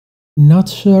Not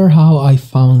sure how I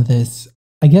found this.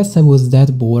 I guess I was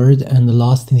that bored and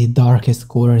lost in the darkest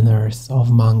corners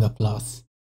of Manga Plus,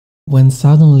 when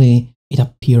suddenly it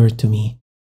appeared to me,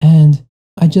 and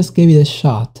I just gave it a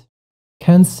shot.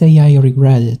 Can't say I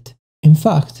regret it. In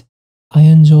fact, I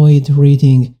enjoyed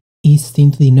reading East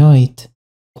into the Night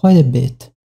quite a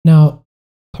bit. Now,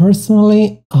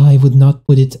 personally, I would not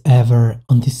put it ever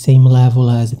on the same level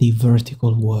as the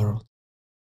Vertical World.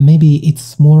 Maybe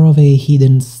it's more of a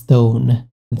hidden stone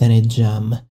than a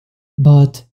gem.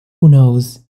 But who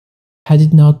knows? Had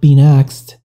it not been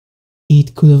axed,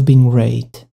 it could have been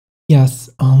great.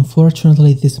 Yes,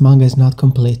 unfortunately this manga is not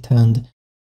complete and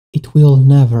it will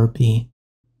never be.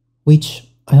 Which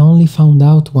I only found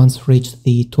out once reached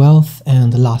the 12th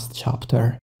and last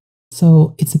chapter.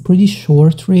 So it's a pretty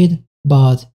short read,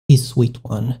 but a sweet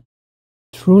one.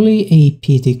 Truly a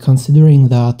pity considering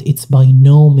that it's by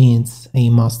no means a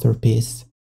masterpiece.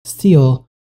 Still,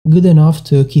 good enough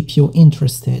to keep you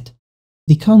interested.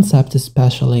 The concept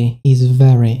especially is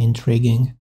very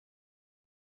intriguing.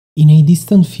 In a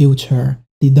distant future,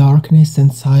 the darkness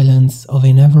and silence of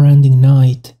a never-ending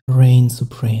night reign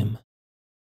supreme.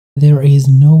 There is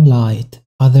no light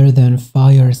other than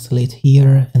fires lit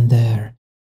here and there,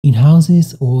 in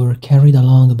houses or carried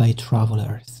along by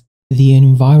travelers. The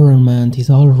environment is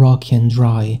all rocky and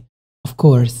dry. Of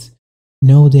course,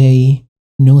 no day,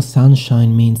 no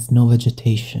sunshine means no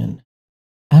vegetation.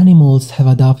 Animals have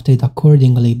adapted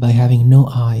accordingly by having no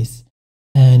eyes,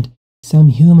 and some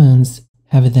humans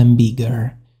have them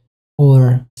bigger.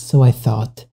 Or so I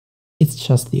thought. It's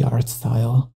just the art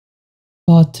style.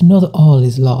 But not all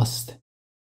is lost.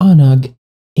 Anag,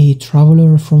 a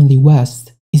traveler from the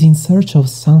west, is in search of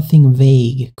something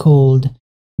vague called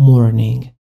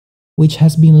morning, which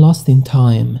has been lost in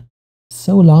time,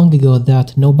 so long ago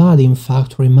that nobody in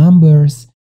fact remembers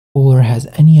or has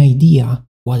any idea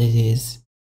what it is.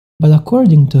 But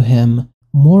according to him,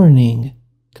 morning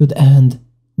could end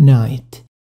night,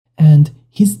 and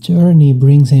his journey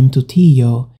brings him to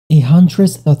Tio, a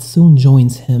huntress that soon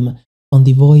joins him on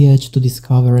the voyage to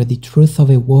discover the truth of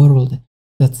a world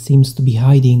that seems to be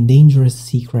hiding dangerous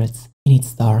secrets in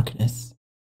its darkness.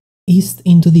 East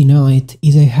into the Night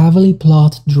is a heavily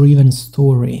plot-driven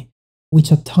story,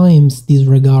 which at times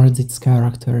disregards its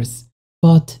characters,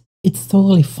 but it's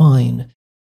totally fine.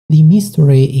 The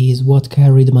mystery is what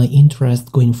carried my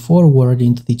interest going forward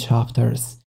into the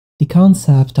chapters, the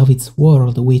concept of its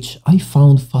world which I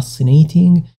found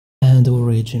fascinating and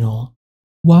original.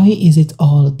 Why is it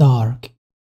all dark?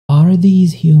 Are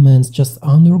these humans just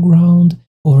underground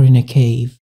or in a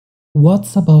cave?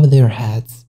 What's above their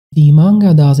heads? The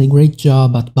manga does a great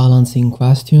job at balancing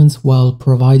questions while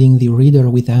providing the reader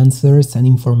with answers and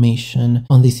information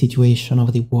on the situation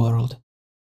of the world.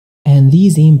 And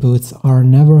these inputs are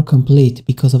never complete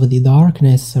because of the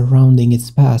darkness surrounding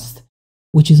its past,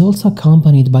 which is also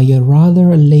accompanied by a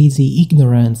rather lazy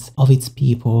ignorance of its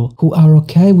people, who are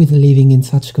okay with living in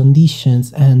such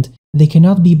conditions, and they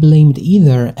cannot be blamed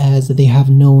either as they have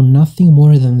known nothing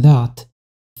more than that,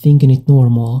 thinking it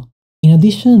normal, in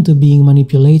addition to being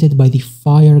manipulated by the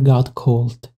fire god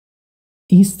cult.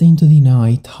 East into the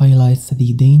Night highlights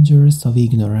the dangers of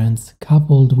ignorance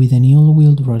coupled with an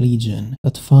ill-willed religion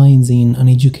that finds in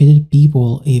uneducated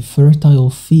people a fertile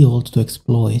field to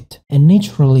exploit, and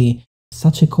naturally,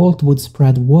 such a cult would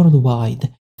spread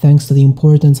worldwide thanks to the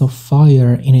importance of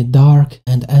fire in a dark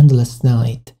and endless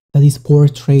night that is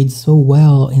portrayed so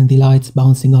well in the lights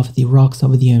bouncing off the rocks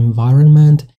of the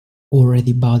environment or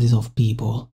the bodies of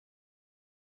people.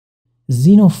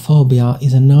 Xenophobia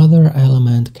is another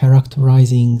element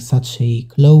characterizing such a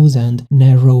close and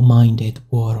narrow-minded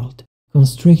world,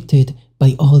 constricted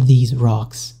by all these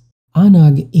rocks.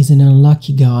 Anag is an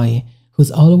unlucky guy who's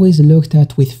always looked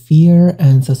at with fear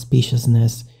and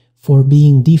suspiciousness for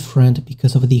being different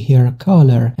because of the hair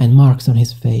color and marks on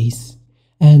his face.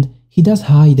 And he does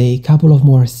hide a couple of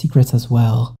more secrets as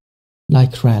well,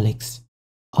 like relics,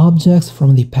 objects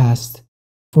from the past,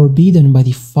 forbidden by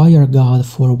the fire god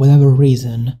for whatever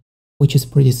reason, which is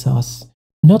pretty sus.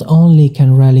 Not only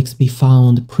can relics be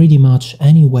found pretty much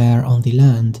anywhere on the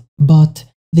land, but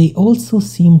they also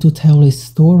seem to tell a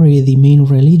story the main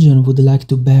religion would like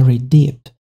to bury deep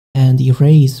and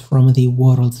erase from the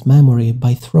world's memory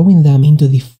by throwing them into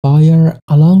the fire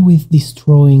along with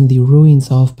destroying the ruins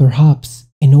of perhaps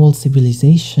an old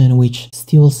civilization which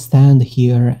still stand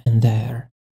here and there.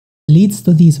 Leads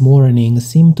to these mornings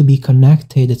seem to be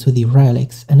connected to the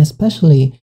relics and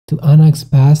especially to Anag's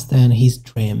past and his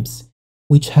dreams,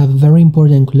 which have very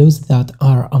important clues that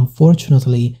are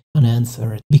unfortunately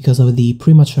unanswered because of the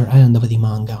premature end of the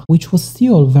manga, which was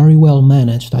still very well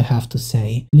managed, I have to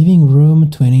say, leaving room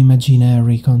to an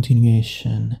imaginary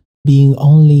continuation, being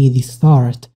only the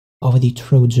start of the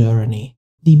true journey.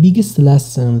 The biggest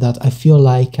lesson that I feel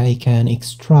like I can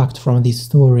extract from this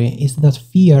story is that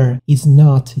fear is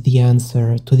not the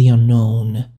answer to the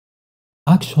unknown.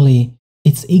 Actually,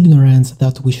 it's ignorance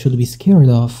that we should be scared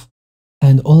of,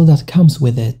 and all that comes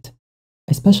with it,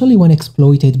 especially when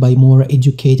exploited by more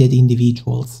educated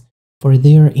individuals for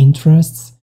their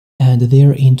interests and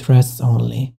their interests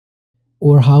only,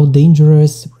 or how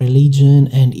dangerous religion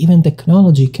and even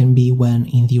technology can be when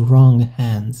in the wrong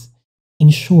hands. In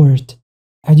short,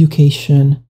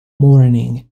 education,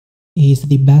 mourning, is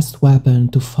the best weapon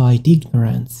to fight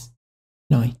ignorance.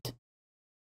 Night.